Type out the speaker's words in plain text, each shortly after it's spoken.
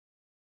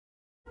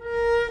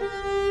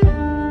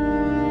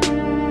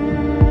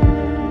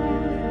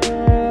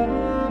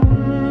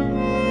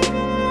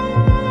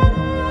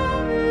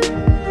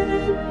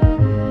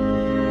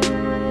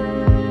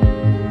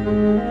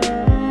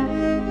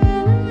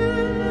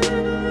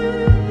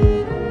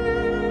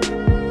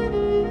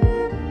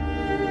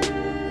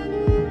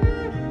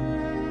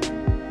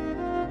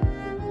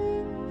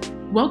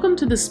Welcome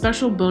to this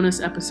special bonus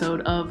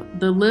episode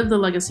of the Live the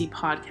Legacy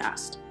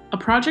podcast, a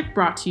project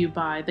brought to you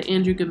by the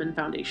Andrew Goodman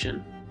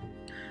Foundation.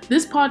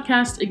 This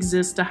podcast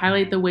exists to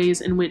highlight the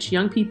ways in which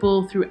young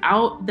people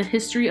throughout the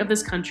history of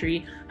this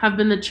country have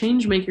been the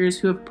change makers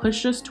who have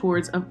pushed us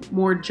towards a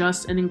more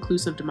just and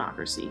inclusive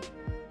democracy.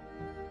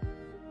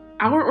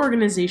 Our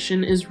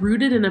organization is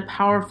rooted in a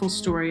powerful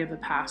story of the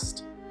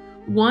past,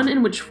 one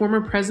in which former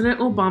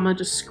President Obama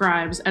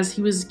describes as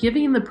he was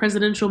giving the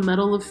Presidential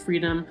Medal of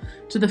Freedom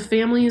to the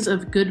families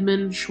of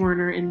Goodman,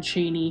 Schwerner, and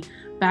Chaney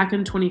back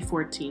in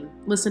 2014.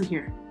 Listen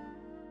here.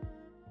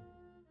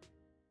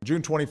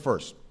 June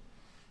 21st,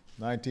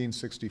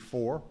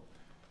 1964,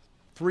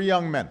 three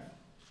young men,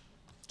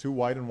 two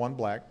white and one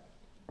black,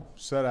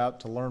 set out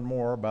to learn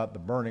more about the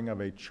burning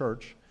of a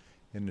church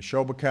in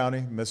Neshoba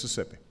County,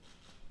 Mississippi.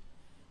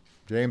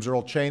 James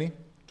Earl Chaney,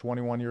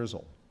 21 years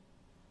old.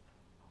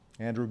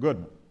 Andrew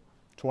Goodman,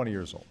 20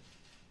 years old.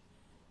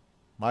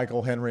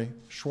 Michael Henry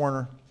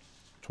Schwerner,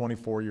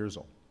 24 years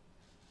old.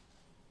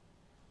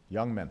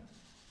 Young men.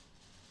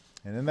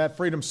 And in that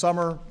Freedom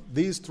Summer,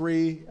 these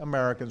three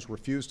Americans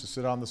refused to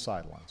sit on the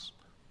sidelines.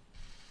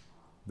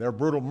 Their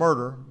brutal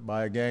murder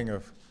by a gang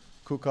of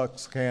Ku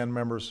Klux Klan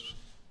members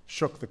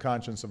shook the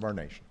conscience of our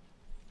nation.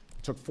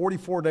 It took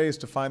 44 days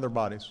to find their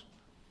bodies,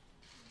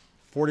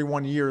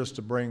 41 years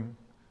to bring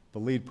the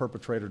lead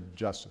perpetrator to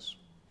justice.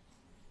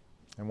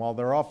 And while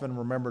they're often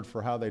remembered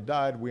for how they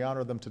died, we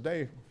honor them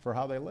today for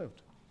how they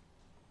lived,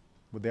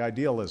 with the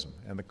idealism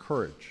and the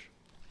courage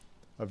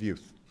of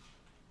youth.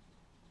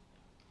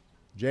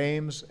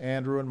 James,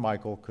 Andrew, and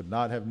Michael could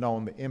not have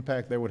known the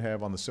impact they would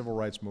have on the civil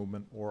rights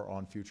movement or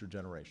on future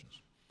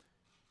generations.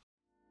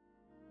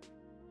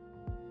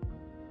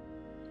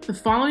 The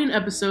following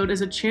episode is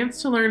a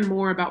chance to learn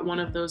more about one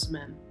of those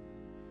men,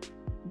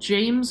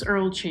 James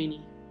Earl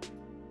Chaney.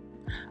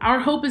 Our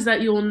hope is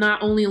that you will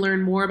not only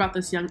learn more about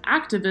this young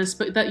activist,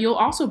 but that you'll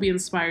also be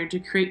inspired to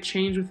create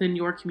change within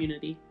your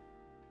community.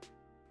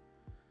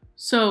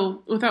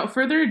 So, without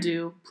further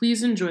ado,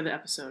 please enjoy the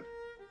episode.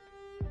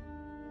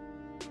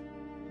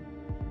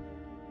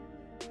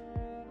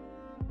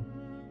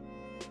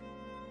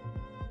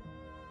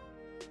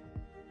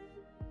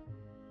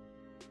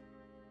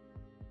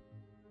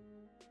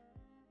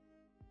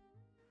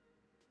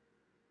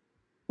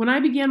 When I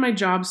began my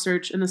job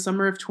search in the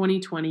summer of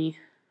 2020,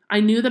 I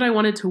knew that I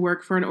wanted to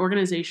work for an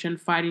organization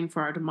fighting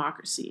for our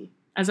democracy,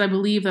 as I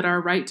believe that our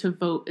right to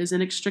vote is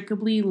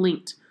inextricably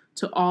linked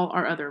to all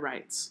our other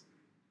rights.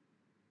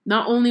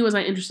 Not only was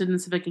I interested in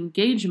civic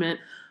engagement,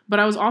 but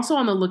I was also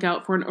on the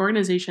lookout for an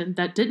organization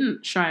that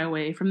didn't shy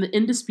away from the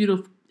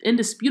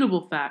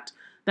indisputable fact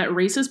that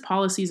racist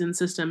policies and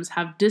systems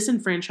have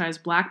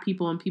disenfranchised Black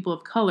people and people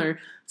of color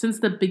since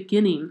the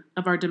beginning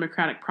of our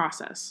democratic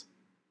process.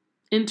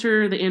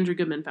 Enter the Andrew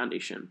Goodman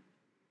Foundation.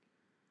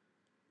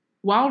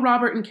 While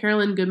Robert and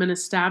Carolyn Goodman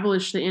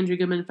established the Andrew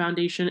Goodman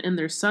Foundation in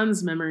their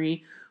son's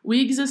memory, we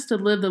exist to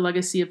live the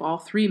legacy of all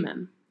three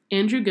men,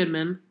 Andrew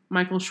Goodman,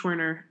 Michael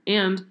Schwerner,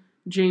 and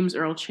James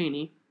Earl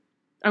Chaney.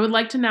 I would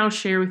like to now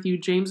share with you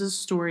James's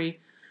story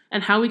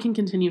and how we can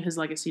continue his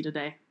legacy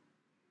today.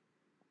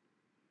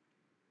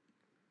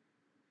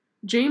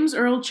 James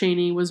Earl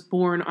Chaney was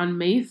born on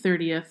May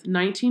 30th,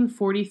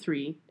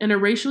 1943, in a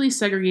racially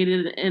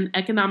segregated and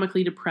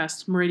economically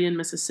depressed Meridian,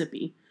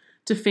 Mississippi,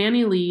 to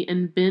Fannie Lee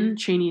and Ben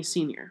Chaney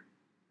Sr.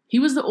 He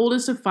was the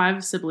oldest of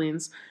 5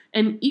 siblings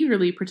and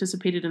eagerly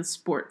participated in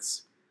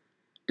sports.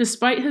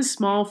 Despite his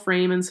small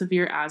frame and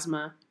severe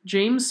asthma,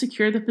 James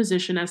secured the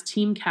position as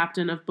team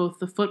captain of both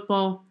the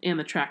football and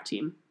the track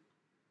team.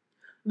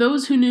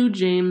 Those who knew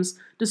James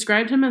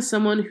described him as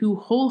someone who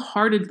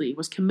wholeheartedly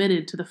was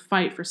committed to the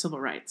fight for civil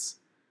rights.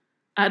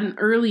 At an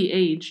early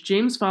age,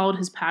 James followed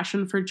his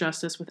passion for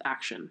justice with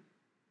action.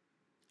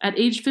 At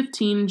age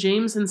 15,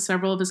 James and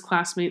several of his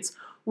classmates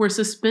were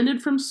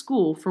suspended from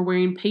school for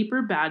wearing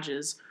paper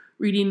badges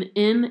reading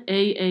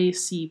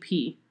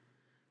NAACP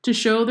to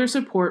show their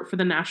support for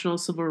the National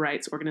Civil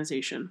Rights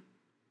Organization.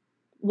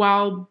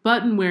 While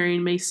button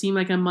wearing may seem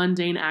like a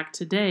mundane act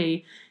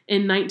today,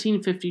 in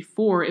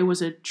 1954 it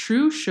was a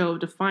true show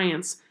of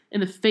defiance in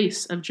the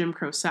face of Jim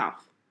Crow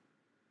South.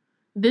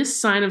 This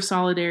sign of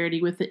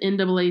solidarity with the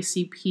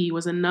NAACP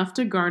was enough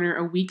to garner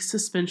a week's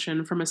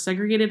suspension from a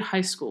segregated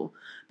high school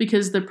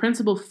because the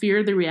principal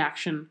feared the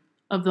reaction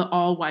of the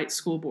all-white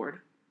school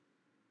board.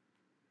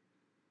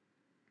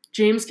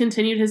 James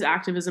continued his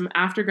activism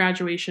after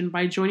graduation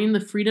by joining the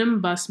Freedom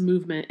Bus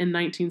movement in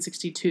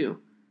 1962.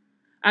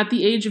 At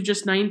the age of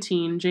just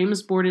 19,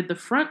 James boarded the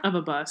front of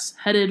a bus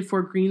headed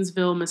for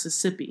Greensville,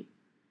 Mississippi.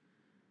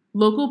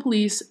 Local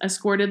police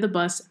escorted the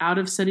bus out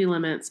of city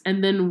limits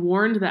and then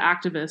warned the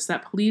activists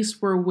that police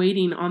were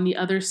waiting on the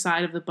other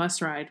side of the bus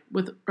ride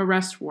with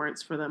arrest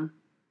warrants for them.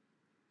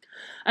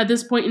 At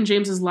this point in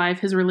James's life,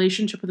 his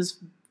relationship with his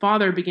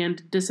father began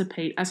to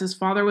dissipate as his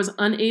father was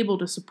unable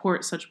to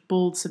support such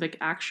bold civic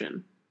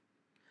action.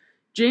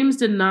 James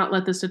did not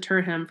let this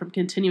deter him from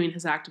continuing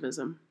his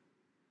activism.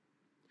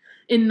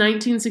 In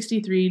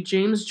 1963,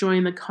 James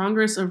joined the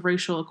Congress of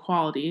Racial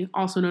Equality,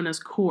 also known as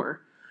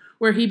CORE,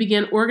 where he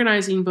began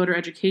organizing voter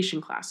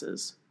education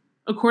classes.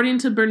 According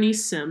to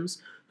Bernice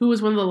Sims, who was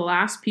one of the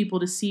last people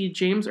to see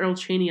James Earl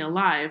Chaney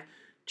alive,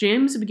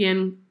 James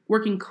began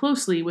working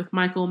closely with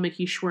Michael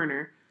Mickey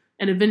Schwerner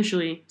and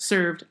eventually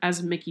served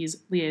as Mickey's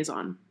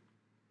liaison.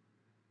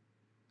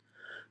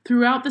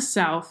 Throughout the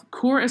South,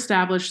 CORE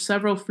established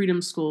several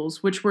freedom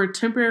schools, which were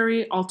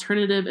temporary,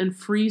 alternative, and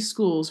free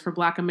schools for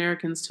Black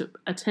Americans to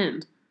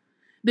attend.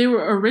 They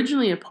were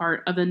originally a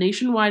part of the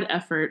nationwide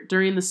effort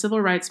during the Civil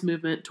Rights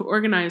Movement to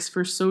organize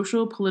for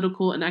social,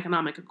 political, and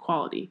economic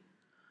equality.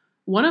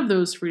 One of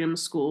those freedom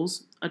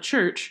schools, a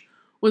church,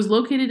 was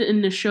located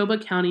in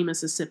Neshoba County,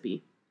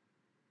 Mississippi.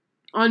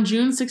 On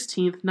June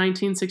 16,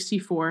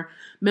 1964,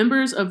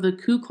 members of the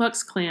Ku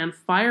Klux Klan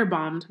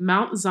firebombed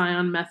Mount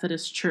Zion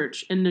Methodist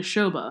Church in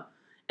Neshoba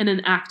in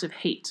an act of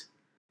hate.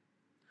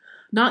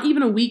 Not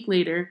even a week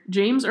later,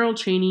 James Earl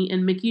Chaney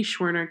and Mickey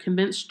Schwerner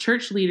convinced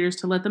church leaders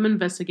to let them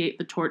investigate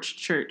the torched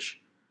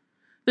church.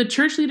 The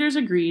church leaders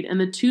agreed, and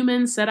the two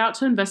men set out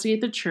to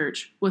investigate the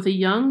church with a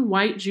young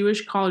white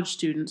Jewish college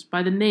student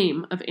by the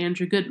name of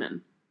Andrew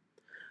Goodman,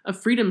 a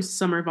Freedom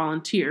Summer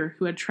volunteer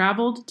who had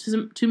traveled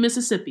to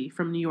Mississippi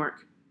from New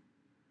York.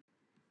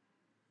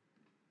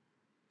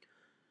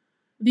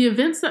 The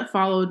events that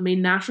followed made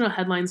national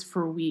headlines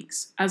for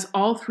weeks, as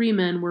all three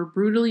men were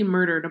brutally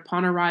murdered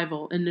upon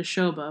arrival in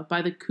Neshoba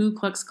by the Ku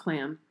Klux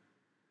Klan.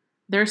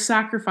 Their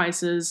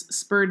sacrifices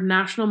spurred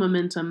national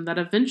momentum that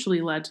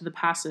eventually led to the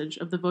passage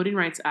of the Voting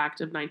Rights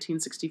Act of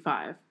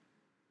 1965.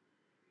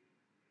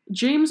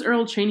 James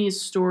Earl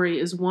Chaney's story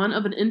is one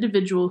of an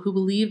individual who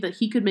believed that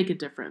he could make a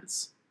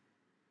difference.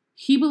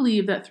 He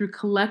believed that through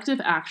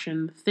collective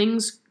action,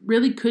 things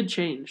really could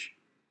change.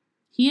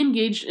 He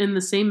engaged in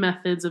the same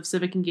methods of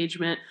civic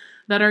engagement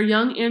that our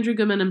young Andrew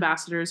Goodman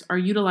ambassadors are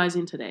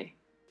utilizing today.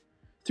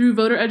 Through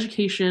voter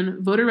education,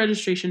 voter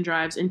registration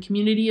drives, and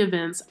community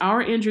events,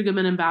 our Andrew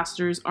Goodman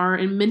ambassadors are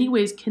in many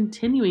ways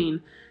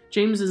continuing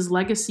James's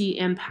legacy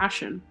and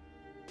passion.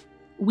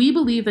 We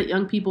believe that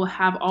young people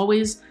have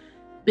always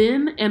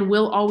been and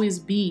will always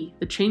be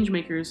the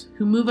changemakers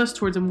who move us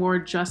towards a more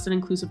just and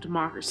inclusive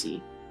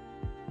democracy.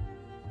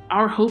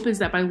 Our hope is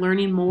that by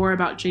learning more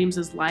about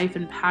James's life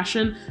and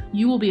passion,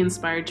 you will be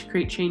inspired to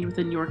create change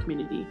within your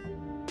community.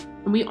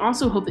 And we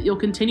also hope that you'll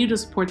continue to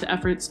support the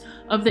efforts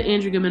of the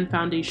Andrew Goodman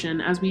Foundation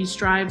as we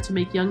strive to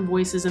make young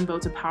voices and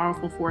votes a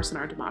powerful force in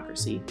our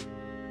democracy.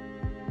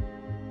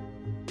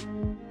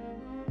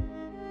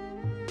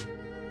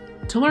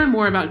 To learn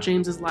more about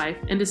James's life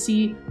and to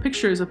see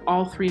pictures of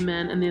all three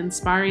men and the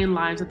inspiring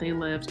lives that they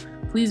lived,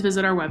 please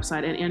visit our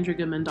website at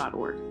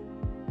andrewgoodman.org.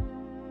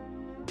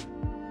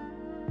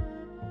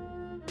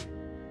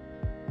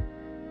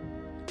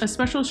 A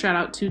special shout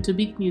out to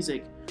Tabik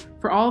Music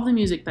for all of the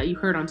music that you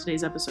heard on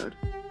today's episode.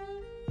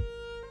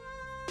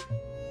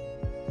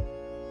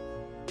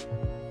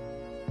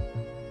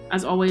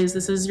 As always,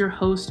 this is your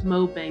host,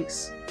 Mo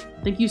Banks.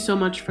 Thank you so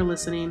much for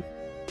listening.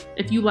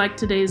 If you liked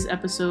today's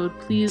episode,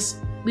 please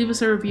leave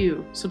us a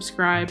review,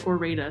 subscribe, or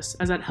rate us,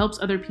 as that helps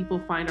other people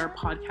find our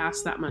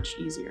podcast that much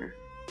easier.